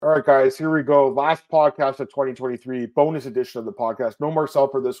All right, guys, here we go. Last podcast of 2023, bonus edition of the podcast. No Marcel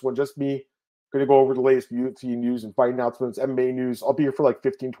for this one, just me. Going to go over the latest UFC news and fight announcements, MMA news. I'll be here for like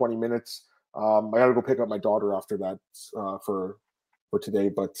 15, 20 minutes. I got to go pick up my daughter after that for today,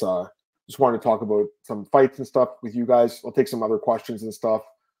 but just wanted to talk about some fights and stuff with you guys. I'll take some other questions and stuff.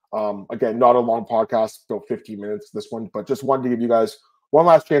 Again, not a long podcast, about 15 minutes this one, but just wanted to give you guys one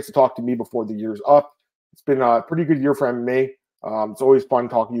last chance to talk to me before the year's up. It's been a pretty good year for MMA. It's always fun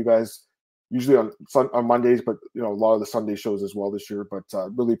talking to you guys, usually on Mondays, but a lot of the Sunday shows as well this year. But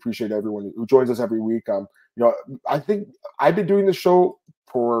really appreciate everyone who joins us every week. I think I've been doing this show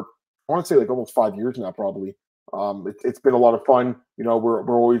for I want to say like almost 5 years now, probably. It's been a lot of fun.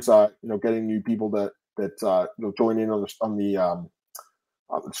 We're always getting new people that join in on the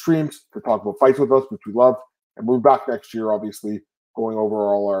streams to talk about fights with us, which we love. And we'll be back next year, obviously, going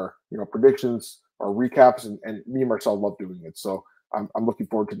over all our predictions, our recaps, and me and Marcel love doing it. So I'm looking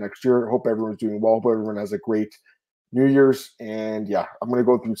forward to next year. Hope everyone's doing well. Hope everyone has a great New Year's. And yeah, I'm going to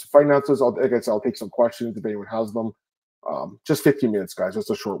go through some finances. Like I said, I'll take some questions if anyone has them. Just 15 minutes, guys. Just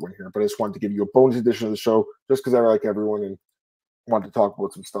a short one here. But I just wanted to give you a bonus edition of the show just because I like everyone and wanted to talk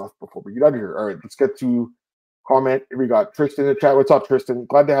about some stuff before we get out of here. All right, let's get to comment. We got Tristan in the chat. What's up, Tristan?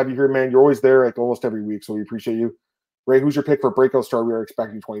 Glad to have you here, man. You're always there like almost every week, so we appreciate you. Ray, who's your pick for breakout star we are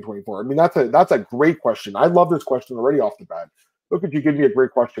expecting 2024? I mean, that's a great question. I love this question already off the bat. Look at you give me a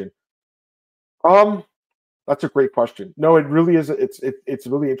great question. That's a great question. No, it really is. It's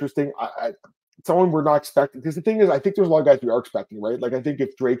really interesting. Someone we're not expecting, because the thing is, I think there's a lot of guys we are expecting, right? Like I think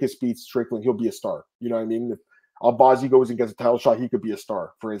if Drake beats Strickland, he'll be a star. You know what I mean? If Albazi goes and gets a title shot, he could be a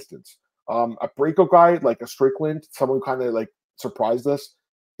star, for instance. A breakout guy like a Strickland, someone kind of like surprised us.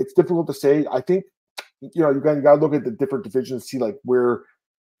 It's difficult to say. I think you got to look at the different divisions, see like where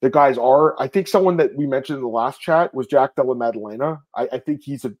the guys are. I think someone that we mentioned in the last chat was Jack Della Maddalena. I think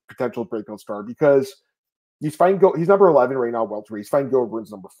he's a potential breakout star because he's number 11 right now, welterweight. He's fighting Gilbert Burns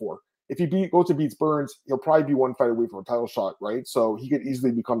number 4. If he goes and beats Burns, he'll probably be one fight away from a title shot, right? So he could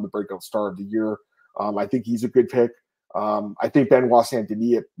easily become the breakout star of the year. I think he's a good pick. I think Benoit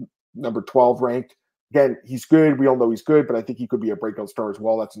Saint-Denis at number 12 ranked. Again, he's good. We all know he's good, but I think he could be a breakout star as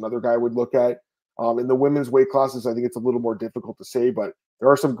well. That's another guy I would look at. In the women's weight classes, I think it's a little more difficult to say, but there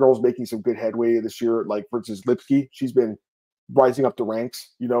are some girls making some good headway this year, like, for instance, Lipsky. She's been rising up the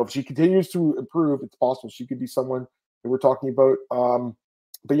ranks. If she continues to improve, it's possible she could be someone that we're talking about.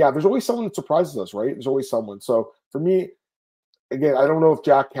 But yeah, there's always someone that surprises us, right? There's always someone. So for me, again, I don't know if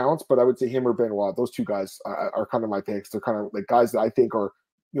Jack counts, but I would say him or Benoit. Those two guys are kind of my picks. They're kind of like guys that I think are,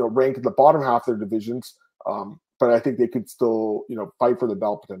 ranked in the bottom half of their divisions. But I think they could still, fight for the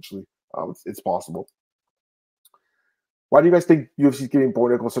belt potentially. It's possible. Why do you guys think UFC is giving Bo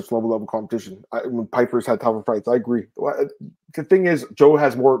Nickal such level competition? When Piper's had tougher fights, I agree. The thing is, Joe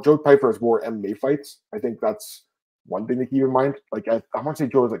Piper has more MMA fights. I think that's one thing to keep in mind. Like I want to say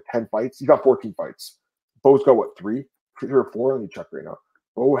Joe has like 10 fights. He's got 14 fights. Bo's got what, 3 or 4? Let me check right now.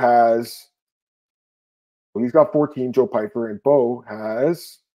 He's got 14. Joe Piper, and Bo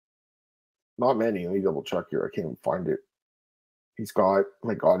has not many. Let me double check here. I can't even find it. He's got, oh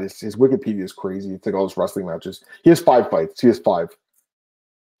my God, his Wikipedia is crazy. It's like all his wrestling matches. He has 5 fights. He has 5.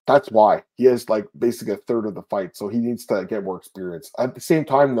 That's why. He has like basically a third of the fight. So he needs to get more experience. At the same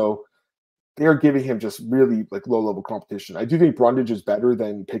time, though, they're giving him just really like low-level competition. I do think Brundage is better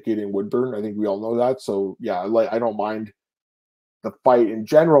than Pickett and Woodburn. I think we all know that. So yeah, I don't mind the fight in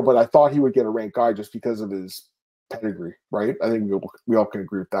general, but I thought he would get a ranked guy just because of his pedigree, right? I think we all can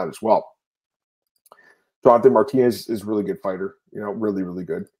agree with that as well. Jonathan Martinez is a really good fighter, really, really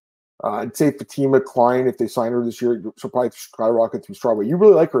good. I'd say Fatima Klein, if they sign her this year, she'll probably skyrocket through strawweight. You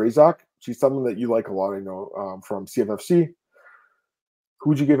really like her, Isaac? She's someone that you like a lot, I know, from CFFC. Who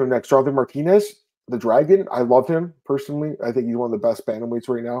would you give him next? Jonathan Martinez, the Dragon. I love him personally. I think he's one of the best bantamweights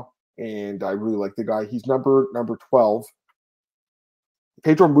right now, and I really like the guy. He's number 12.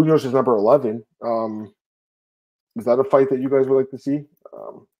 Pedro Munoz is number 11. Is that a fight that you guys would like to see?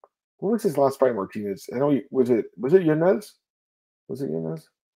 What was his last fight, Martinez? I know was it Yanez? Was it Yanez?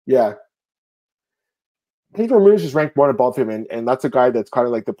 Yeah. Pedro Munoz is ranked 1 above him, and that's a guy that's kind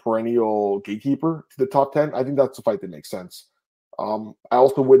of like the perennial gatekeeper to the top 10. I think that's a fight that makes sense. I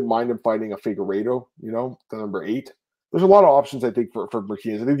also wouldn't mind him fighting a Figueiredo, the number 8. There's a lot of options, I think, for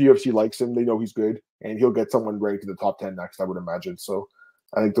Martinez. I think the UFC likes him. They know he's good, and he'll get someone ranked in the top 10 next, I would imagine. So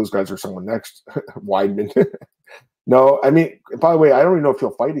I think those guys are someone next. Weidman. No, I mean, by the way, I don't even know if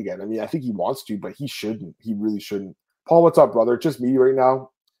he'll fight again. I mean, I think he wants to, but he shouldn't. He really shouldn't. Paul, what's up, brother? It's just me right now.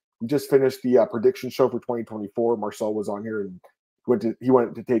 We just finished the prediction show for 2024. Marcel was on here, and he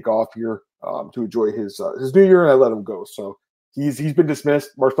went to take off here to enjoy his new year, and I let him go. So he's been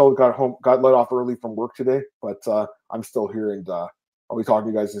dismissed. Marcel got let off early from work today, but I'm still here, and I'll be talking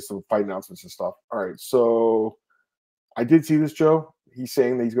to you guys in some fight announcements and stuff. All right, so I did see this, Joe. He's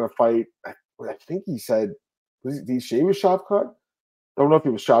saying that he's going to fight. I think he said, did he shave his Shavkat? I don't know if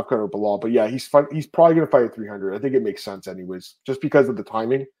it was Shavkat or Bilal, but yeah, he's probably going to fight at 300. I think it makes sense anyways, just because of the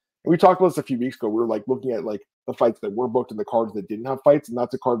timing. And we talked about this a few weeks ago. We were like looking at like the fights that were booked and the cards that didn't have fights, and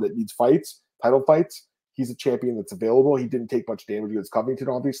that's a card that needs fights, title fights. He's a champion that's available. He didn't take much damage against Covington,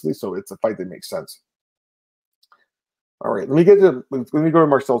 obviously, so it's a fight that makes sense. All right, let me go to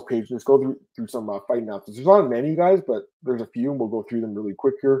Marcel's page and just go through some fight announcements. There's not many guys, but there's a few, and we'll go through them really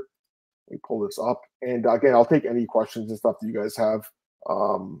quick here. Let me pull this up, and again, I'll take any questions and stuff that you guys have.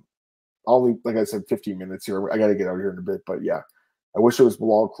 Only, like I said, 15 minutes here. I got to get out here in a bit, but yeah, I wish it was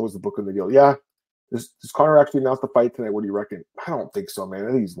Bilal close the book on the deal. Yeah, does Conor actually announce the fight tonight? What do you reckon? I don't think so, man. I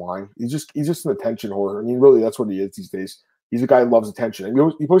think he's lying. He's just an attention whore. I mean, really, that's what he is these days. He's a guy who loves attention. I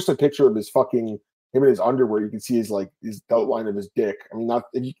mean, he posted a picture of his fucking him in his underwear. You can see his outline of his dick. I mean, not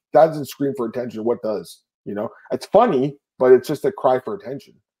if that doesn't scream for attention, what does? You know, it's funny, but it's just a cry for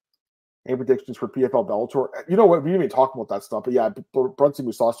attention. Any predictions for PFL Bellator? You know what? We didn't even talk about that stuff, but yeah, Brunson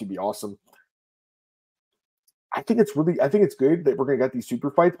Mousasi would be awesome. I think it's good that we're going to get these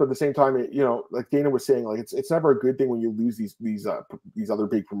super fights, but at the same time, like Dana was saying, like it's never a good thing when you lose these other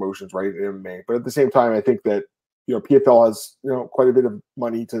big promotions, right? In MMA. But at the same time, I think that PFL has quite a bit of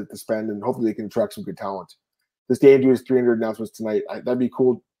money to spend, and hopefully they can attract some good talent. This Dana do his 300 announcements tonight. That'd be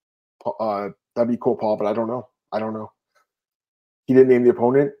cool. That'd be cool, Paul. But I don't know. He didn't name the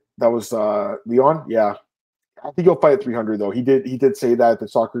opponent. That was Leon. Yeah, I think he'll fight at 300 though. He did say that at the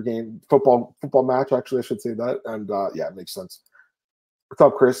soccer game, football match. Actually, I should say that. And yeah, it makes sense. What's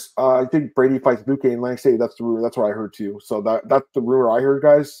up, Chris? I think Brady fights Luque in Atlantic City. That's the rumor. That's what I heard too. So that's the rumor I heard,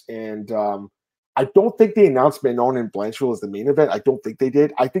 guys. And I don't think they announced Manon and Blanchfield as the main event. I don't think they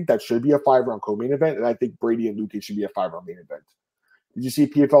did. I think that should be a 5-round co-main event, and I think Brady and Luque should be a 5-round main event. Did you see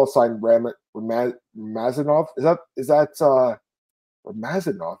PFL sign Ramazanov? Is that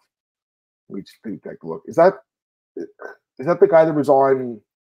Ramazanov? Let me just take a look. Is that the guy that was on?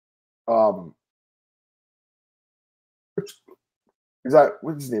 Is that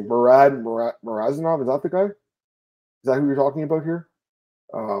what's his name? Morazanov? Is that the guy? Is that who you're talking about here?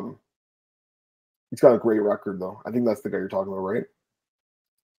 He's got a great record though. I think that's the guy you're talking about, right?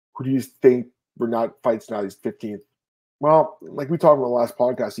 Who do you think Bernat fights now? He's 15th. Well, like we talked about the last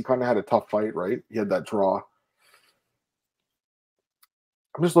podcast, he kind of had a tough fight, right? He had that draw.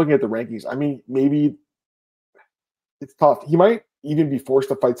 I'm just looking at the rankings. I mean, maybe it's tough. He might even be forced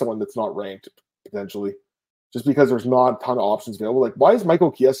to fight someone that's not ranked, potentially, just because there's not a ton of options available. Like, why is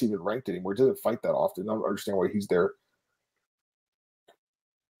Michael Chiesa even ranked anymore? He doesn't fight that often. I don't understand why he's there.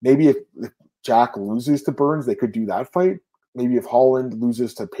 Maybe if Jack loses to Burns, they could do that fight. Maybe if Holland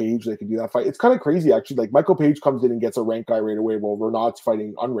loses to Page, they could do that fight. It's kind of crazy, actually. Like, Michael Page comes in and gets a ranked guy right away while Renat's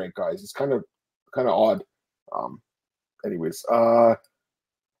fighting unranked guys. It's kind of odd. Anyways,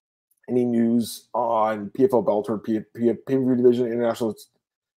 any news on PFL Bellator, pay-per-view division, international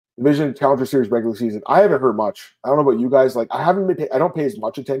division, Challenger Series regular season? I haven't heard much. I don't know about you guys. Like, I don't pay as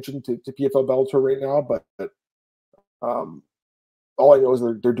much attention to PFL Bellator right now, but all I know is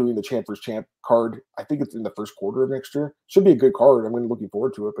they're doing the champ vs. champ card. I think it's in the first quarter of next year. Should be a good card. I'm really looking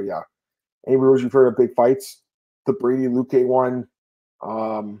forward to it. But yeah, any rumors you've heard of big fights? The Brady Luque one.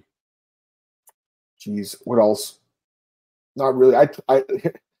 Geez, what else? Not really.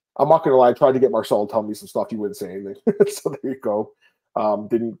 I'm not gonna lie. I tried to get Marcel to tell me some stuff. He wouldn't say anything. So there you go.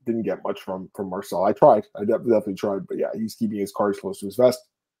 Didn't get much from Marcel. I tried. I definitely tried. But yeah, he's keeping his cards close to his vest.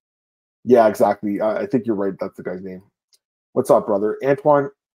 Yeah, exactly. I think you're right. That's the guy's name. What's up, brother? Antoine,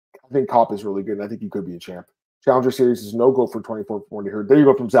 I think Cop is really good, and I think he could be a champ. Challenger Series is no go for 24 from what I heard. There you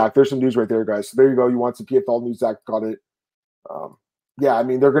go from Zach. There's some news right there, guys. So there you go. You want some PFL news? Zach got it. Yeah, I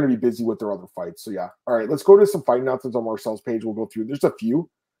mean, they're going to be busy with their other fights. So yeah. All right, let's go to some fight announcements on Marcel's page. We'll go through. There's a few.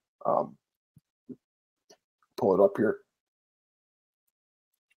 Pull it up here.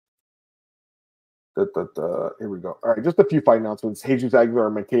 Here we go. All right, just a few fight announcements. Jesus Aguilar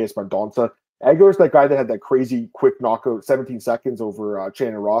and Mateus Mendonça. Aguilar's that guy that had that crazy quick knockout, 17 seconds over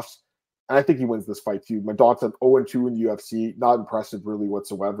Shannon Ross. And I think he wins this fight too. Mendonça 0-2 in the UFC. Not impressive really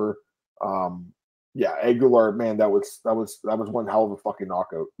whatsoever. Yeah, Aguilar, man, that was one hell of a fucking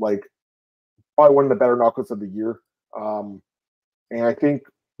knockout. Like, probably one of the better knockouts of the year. And I think,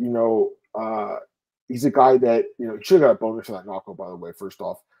 he's a guy that, he should have got a bonus for that knockout, by the way, first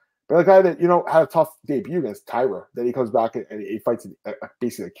off. But a guy that, had a tough debut against Tyra. Then he comes back and he fights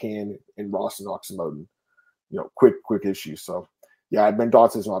basically a can, and Ross knocks him out in, quick issues. So Yeah, Ben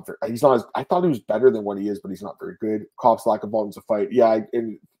Dotson's not very, he's not as, I thought he was better than what he is, but he's not very good. Kopf's lack of volume to fight. Yeah,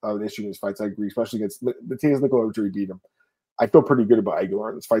 in an issue in his fights, I agree, especially against Mateus Nicolau after he beat him. I feel pretty good about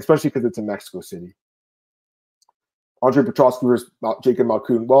Aguilar in this fight, especially because it's in Mexico City. Andre Petroski versus Jacob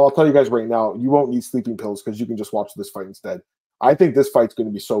Malkoun. Well, I'll tell you guys right now, you won't need sleeping pills because you can just watch this fight instead. I think this fight's going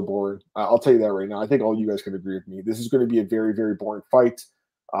to be so boring. I'll tell you that right now. I think all you guys can agree with me. This is going to be a very, very boring fight.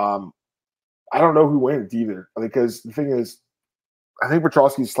 I don't know who wins either, because the thing is, I think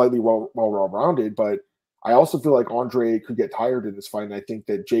Petroski is slightly well-rounded, but I also feel like Andre could get tired in this fight, and I think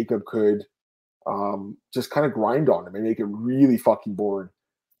that Jacob could just kind of grind on him and make it really fucking boring.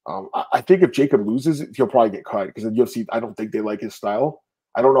 I think if Jacob loses, he'll probably get cut because the UFC, I don't think they like his style.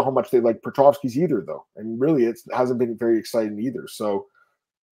 I don't know how much they like Petrovski's either, though. And really, it hasn't been very exciting either. So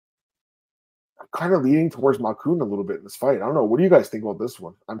I'm kind of leaning towards Malkoun a little bit in this fight. I don't know. What do you guys think about this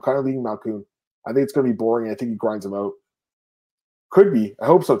one? I'm kind of leaning Malkoun. I think it's going to be boring. I think he grinds him out. Could be. I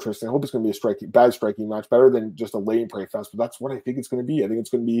hope so, Tristan. I hope it's going to be a bad striking match, better than just a lay and pray fest. But that's what I think it's going to be. I think it's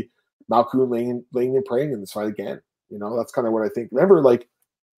going to be Malkoun laying and praying in this fight again. You know, that's kind of what I think. Remember, like,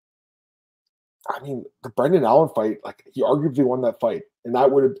 I mean, the Brendan Allen fight, like, he arguably won that fight, and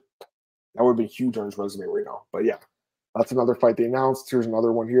that would have been huge on his resume right now. But yeah, that's another fight they announced. Here's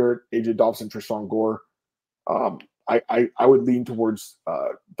another one here: AJ Dobson, Tristan Gore. I would lean towards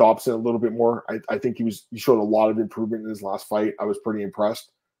Dobson a little bit more. I think he showed a lot of improvement in his last fight. I was pretty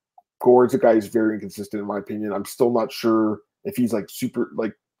impressed. Gore's a guy who's very inconsistent in my opinion. I'm still not sure if he's like super,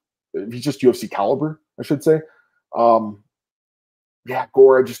 like, if he's just UFC caliber, I should say. Yeah,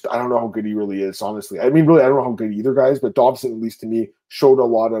 Gore, I don't know how good he really is, honestly. I mean, really, I don't know how good either guy is, but Dobson, at least to me, showed a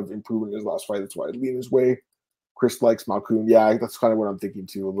lot of improvement in his last fight. That's why I'd lean his way. Chris likes Malkoun. Yeah, that's kind of what I'm thinking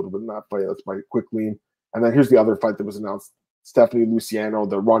too, a little bit in that fight. That's my quick lean. And then here's the other fight that was announced: Stephanie Luciano,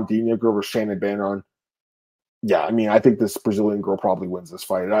 the Rondinha girl versus Shannon Bannon. Yeah, I mean, I think this Brazilian girl probably wins this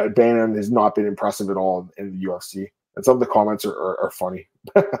fight. Bannon has not been impressive at all in the UFC. And some of the comments are funny.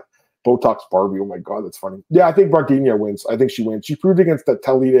 Botox Barbie, oh my God, that's funny. Yeah, I think Rondinha wins. I think she wins. She proved against the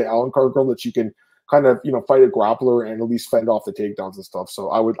Talita Alencar girl that she can kind of, fight a grappler and at least fend off the takedowns and stuff. So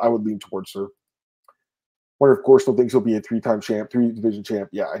I would lean towards her. Wonder if Gore still thinks he'll be a three-division champ.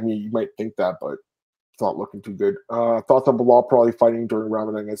 Yeah, I mean, you might think that, but it's not looking too good. Thoughts on Bilal probably fighting during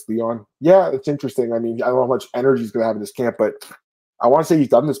Ramadan against Leon? Yeah, it's interesting. I mean, I don't know how much energy he's going to have in this camp, but I want to say he's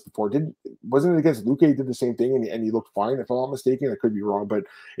done this before. Wasn't it against Luque? He did the same thing, and he looked fine, if I'm not mistaken. I could be wrong, but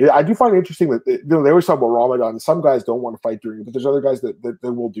I do find it interesting that they always talk about Ramadan. Some guys don't want to fight during it, but there's other guys that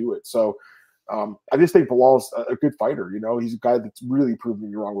will do it. So I just think Bilal's a good fighter. He's a guy that's really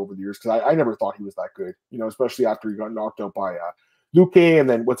proven me wrong over the years, because I never thought he was that good, especially after he got knocked out by Luque, and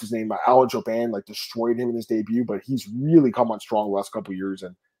then what's his name, Alan Joban, like, destroyed him in his debut. But he's really come on strong the last couple of years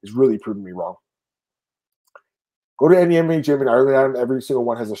and has really proven me wrong. Go to any MMA gym in Ireland, every single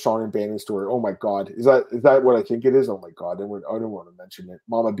one has a Sean and Bannon story. Oh my God, is that what I think it is? Oh my God, I don't want to mention it.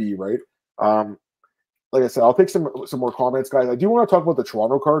 Mama B, right? Like I said, I'll take some more comments, guys. I do want to talk about the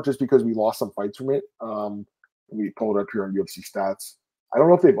Toronto card just because we lost some fights from it. We pulled it up here on UFC stats. I don't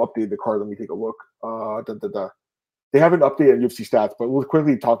know if they've updated the card. Let me take a look. They haven't updated UFC stats, but we'll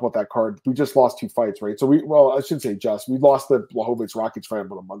quickly talk about that card. We just lost 2 fights, right? So I shouldn't say just. We lost the Blachowicz Rakic fight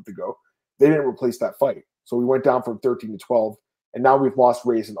about a month ago. They didn't replace that fight. So we went down from 13 to 12, and now we've lost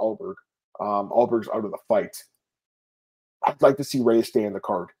Reyes and Alberg. Alberg's out of the fight. I'd like to see Reyes stay in the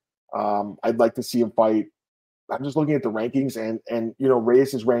card. I'd like to see him fight. I'm just looking at the rankings, and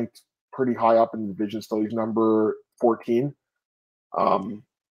Reyes is ranked pretty high up in the division still. He's number 14.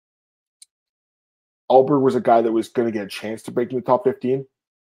 Alberg was a guy that was going to get a chance to break in the top 15.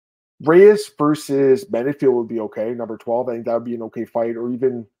 Reyes versus Benefield would be okay, number 12. I think that would be an okay fight, or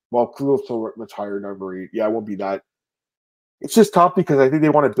even, well, Khalil's so much higher, number 8. Yeah, it won't be that. It's just tough because I think they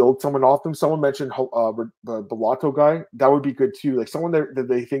want to build someone off them. Someone mentioned the Bellato guy. That would be good too. Like someone that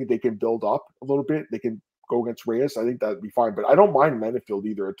they think they can build up a little bit. They can go against Reyes. I think that would be fine. But I don't mind Benefield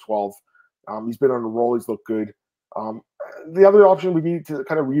either at 12. He's been on a roll. He's looked good. The other option would be to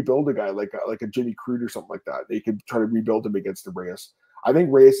kind of rebuild a guy like a Jimmy Crude or something like that. They could try to rebuild him against the Reyes. I think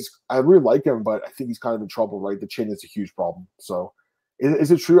Reyes I really like him, but I think he's kind of in trouble, right? The chin is a huge problem. So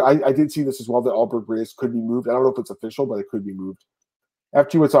is it true? I did see this as well, that Alberg Reyes could be moved. I don't know if it's official, but it could be moved.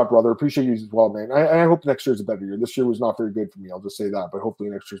 F2, what's up, brother? Appreciate you as well, man. I hope next year is a better year. This year was not very good for me. I'll just say that, but hopefully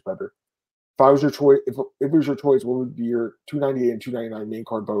next year's better. If I was your choice, if it was your choice, what would be your 298 and 299 main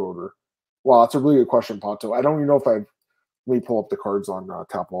card bout order? Well, that's a really good question, Pato. I don't even know if I've. Let me pull up the cards on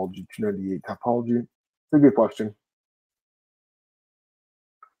Tapology. 298 Tapology. It's a good question.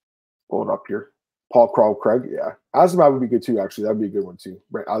 Pull it up here. Paul Craig, yeah. Azamat would be good too, actually. That'd be a good one too.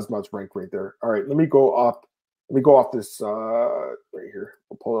 Right, Azamat's ranked right there. All right, let me go up Let me go off this right here.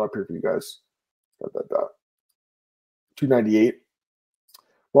 I'll pull it up here for you guys. 298.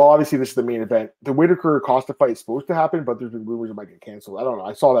 Well, obviously, this is the main event. The Whitaker Costa fight is supposed to happen, but there's been rumors it might get canceled. I don't know.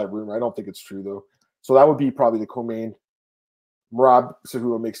 I saw that rumor. I don't think it's true, though. So that would be probably the co-main. Merab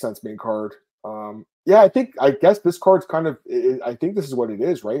Cejudo makes sense, main card. Yeah, I guess this card's kind of, I think this is what it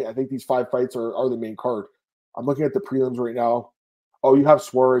is, right? I think these 5 fights are the main card. I'm looking at the prelims right now. Oh, you have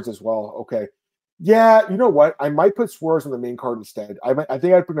Suarez as well. Okay. Yeah, you know what? I might put Suarez on the main card instead. I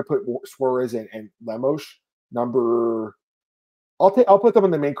think I'm going to put Suarez and Lemos number. I'll put them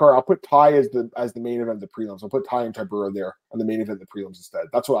on the main card. I'll put Ty as the main event of the prelims. I'll put Ty and Tybura there on the main event of the prelims instead.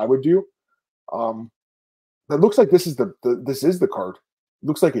 That's what I would do. It looks like this is the card. It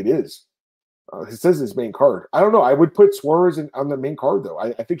looks like it is. It says his main card. I don't know. I would put Suarez on the main card though.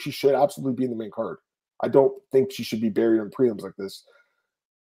 I think she should absolutely be in the main card. I don't think she should be buried in prelims like this.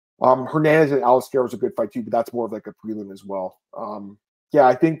 Hernandez and Aliscaro is a good fight too, but that's more of like a prelim as well. Yeah,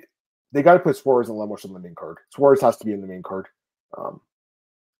 I think they got to put Suarez and Lemos on the main card. Suarez has to be in the main card.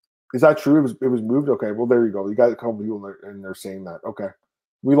 Is that true? It was moved? Okay, well, there you go. You got a couple people and they're saying that. Okay.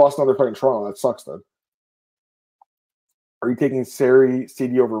 We lost another fight in Toronto. That sucks then. Are you taking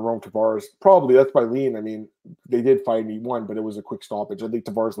CD over Rome Tavares? Probably. That's by lean. I mean, they did fight and he won, but it was a quick stoppage. I think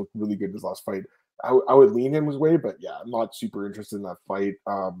Tavares looked really good in his last fight. I would lean him his way, but yeah, I'm not super interested in that fight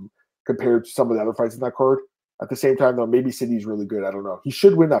compared to some of the other fights in that card. At the same time, though, maybe City's really good. I don't know. He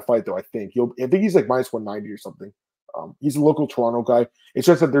should win that fight, though, I think. I think he's like minus 190 or something. He's a local Toronto guy. It's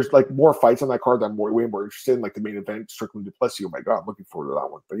just that there's like more fights on that card that I'm way more interested in, like the main event, Strickland Duplessis. Oh my God, I'm looking forward to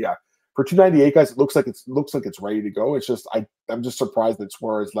that one. But yeah, for 298 guys, it looks like it's ready to go. It's just I'm just surprised that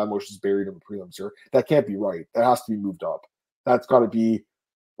Suarez Lemos is buried in the prelims here. That can't be right. That has to be moved up. That's got to be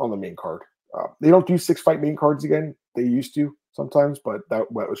on the main card. They don't do 6-fight main cards again. They used to sometimes, but that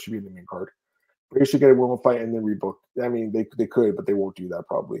should be in the main card. They should get a women fight and then rebook. I mean, they could, but they won't do that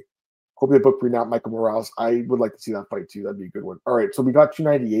probably. Hope they book Renat Michael Morales. I would like to see that fight too. That'd be a good one. All right, so we got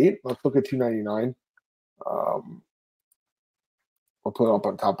 298. Let's look at 299. I'll put it up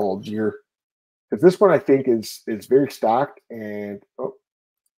on top of here. Because this one I think is very stacked and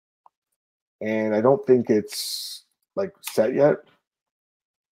I don't think it's like set yet.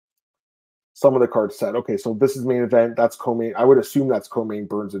 Some of the cards set. Okay, so this is main event. That's co-main. I would assume that's co-main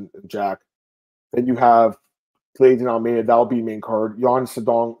Burns and Jack. Then you have Blades and Almeida. That'll be main card. Yan and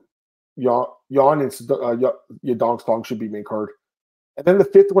Yadong Stong should be main card. And then the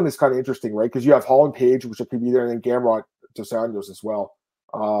 5th one is kind of interesting, right? Because you have Holland Page, which could be there, and then Gamrot Dos Anjos as well.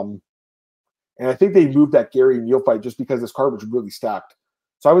 And I think they moved that Gary Neal fight just because this card was really stacked.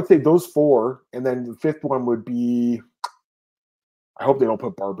 So I would say those 4, and then the 5th one would be. I hope they don't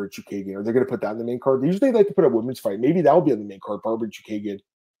put Barbara Chukagian. Are they going to put that in the main card? They usually like to put a women's fight. Maybe that will be on the main card, Barbara Chukagian.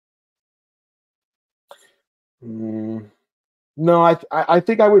 No, I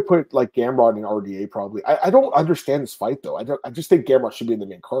think I would put like Gamrot and RDA probably. I don't understand this fight though. I just think Gamrot should be in the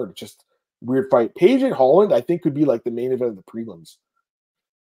main card. It's just a weird fight. Page and Holland, I think, could be like the main event of the prelims.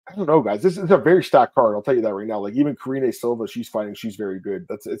 I don't know, guys. This is a very stacked card. I'll tell you that right now. Like even Karine Silva, she's fighting. She's very good.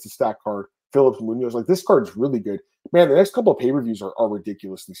 It's a stacked card. Phillips Munoz, like this card's really good. Man, the next couple of pay-per-views are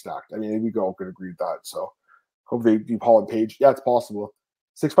ridiculously stacked. I mean, we all could agree with that. So hope they do Holland Page. Yeah, it's possible.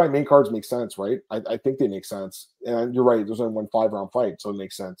 6-fight main cards make sense, right? I think they make sense. And you're right. There's only one 5-round fight, so it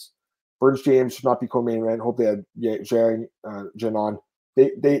makes sense. Burns James should not be co-main event. Hope they had Zhang on.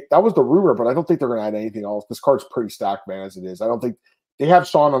 That was the rumor, but I don't think they're going to add anything else. This card's pretty stacked, man, as it is. I don't think they have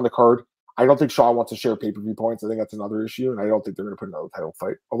Sean on the card. I don't think Sean wants to share pay-per-view points. I think that's another issue, and I don't think they're going to put another title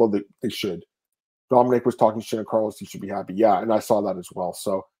fight, although they should. Dominic was talking shit to Carlos. He should be happy. Yeah, and I saw that as well.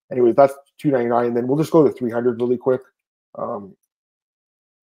 So, anyways, that's 299, and then we'll just go to 300 really quick.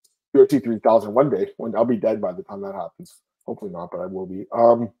 UFC 3000 one day. When I'll be dead by the time that happens. Hopefully not, but I will be.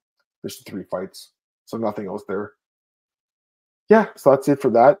 There's 3 fights, so nothing else there. Yeah, so that's it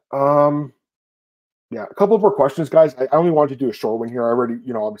for that. Yeah, a couple more questions, guys. I only wanted to do a short one here. I already,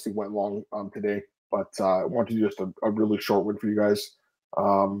 obviously went long today, but I wanted to do just a really short one for you guys.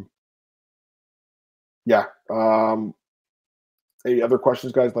 Yeah. Any other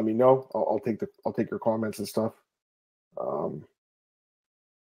questions, guys? Let me know. I'll take your comments and stuff.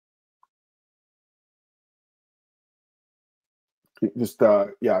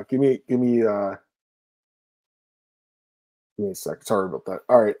 Yeah, give me a sec. Sorry about that.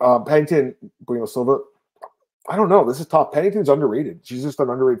 All right. Pennington, Bueno Silva. I don't know. This is tough. Pennington's underrated. She's just an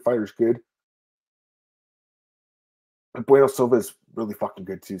underrated fighter. She's good. But Bueno Silva is really fucking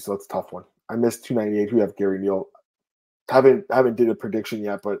good too, so that's a tough one. I missed 298. We have Gary Neal. Haven't did a prediction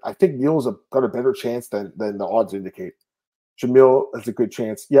yet, but I think Neal's got a better chance than the odds indicate. Jamil has a good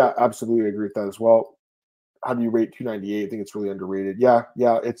chance. Yeah, absolutely agree with that as well. how do you rate 298? I think it's really underrated. Yeah,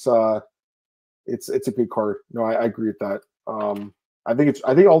 it's a good card. No, I agree with that. I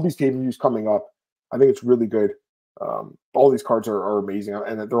think all these pay-per-views coming up, I think it's really good. All these cards are amazing,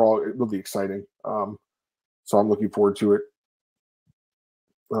 and they're all really exciting. So I'm looking forward to it.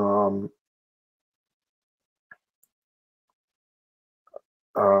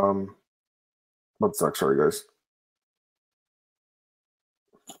 One sec, sorry guys.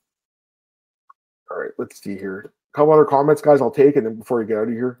 All right, let's see here. A couple other comments, guys, I'll take, and then before we get out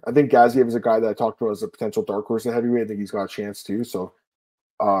of here, I think Gaziev is a guy that I talked to as a potential dark horse in heavyweight. I think he's got a chance too. So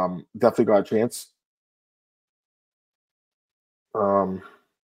definitely got a chance. All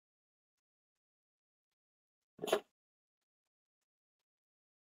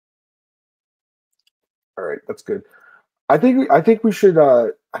right, that's good. I think we should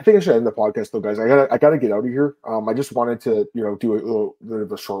I think I should end the podcast though, guys. I gotta get out of here. I just wanted to do a little bit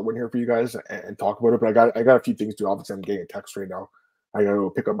of a short one here for you guys and talk about it. But I got a few things to do. Obviously, I'm getting a text right now. I gotta go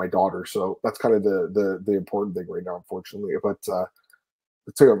pick up my daughter, so that's kind of the important thing right now, unfortunately. But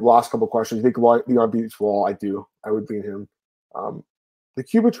let's take a last couple of questions. You think Leon beats Wall? I do. I would lean him. The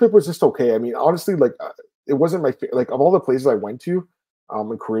Cuba trip was just okay. I mean, honestly, like it wasn't my like of all the places I went to.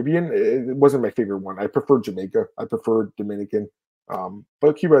 In Caribbean, it wasn't my favorite one. I prefer Jamaica. I prefer Dominican.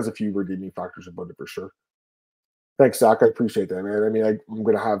 But Cuba has a few redeeming factors about it for sure. Thanks, Zach. I appreciate that, man. I mean,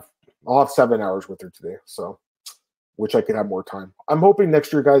 I'll have 7 hours with her today, so which I could have more time. I'm hoping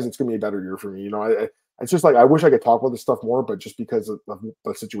next year, guys, it's gonna be a better year for me. It's just like I wish I could talk about this stuff more, but just because of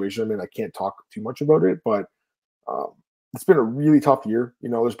the situation I'm in, I can't talk too much about it. But it's been a really tough year.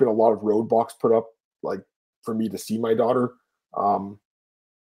 There's been a lot of roadblocks put up, like for me to see my daughter.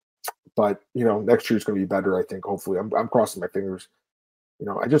 But next year's going to be better. I think. Hopefully, I'm crossing my fingers.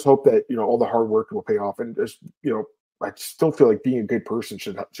 I just hope that all the hard work will pay off, and just I still feel like being a good person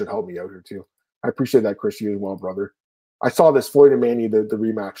should help me out here too. I appreciate that, Chris, you as well, brother. I saw this Floyd and Manny the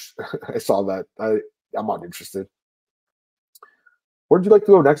rematch. I saw that. I'm not interested. Where'd you like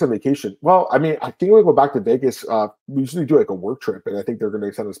to go next on vacation? Well, I mean, I think we'll go back to Vegas. We usually do like a work trip, and I think they're going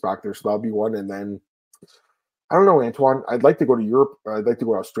to send us back there, so that'll be one, and then. I don't know, Antoine. I'd like to go to Europe. I'd like to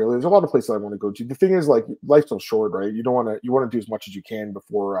go to Australia. There's a lot of places I want to go to. The thing is, like, life's so short, right? You want to do as much as you can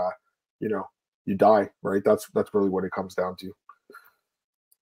before, you die, right? That's really what it comes down to.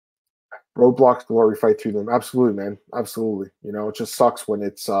 Roadblocks, glory, fight through them. Absolutely, man. Absolutely. It just sucks when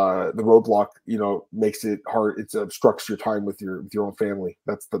it's the roadblock. Makes it hard. It obstructs your time with your own family.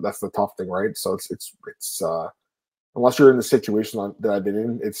 That's the tough thing, right? So it's unless you're in the situation that I've been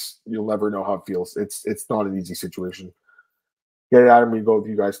in, you'll never know how it feels. It's not an easy situation. Get it out of me, go with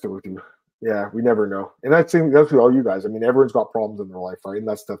you guys through with you. Yeah, we never know. And that's with all you guys. I mean, everyone's got problems in their life, right? And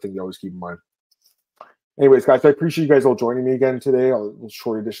that's the thing you always keep in mind. Anyways, guys, I appreciate you guys all joining me again today. A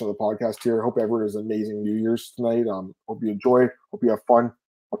short edition of the podcast here. Hope everyone has an amazing New Year's tonight. Hope you enjoy. Hope you have fun.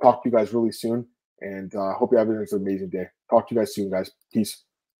 I'll talk to you guys really soon. And hope you have an amazing day. Talk to you guys soon, guys. Peace.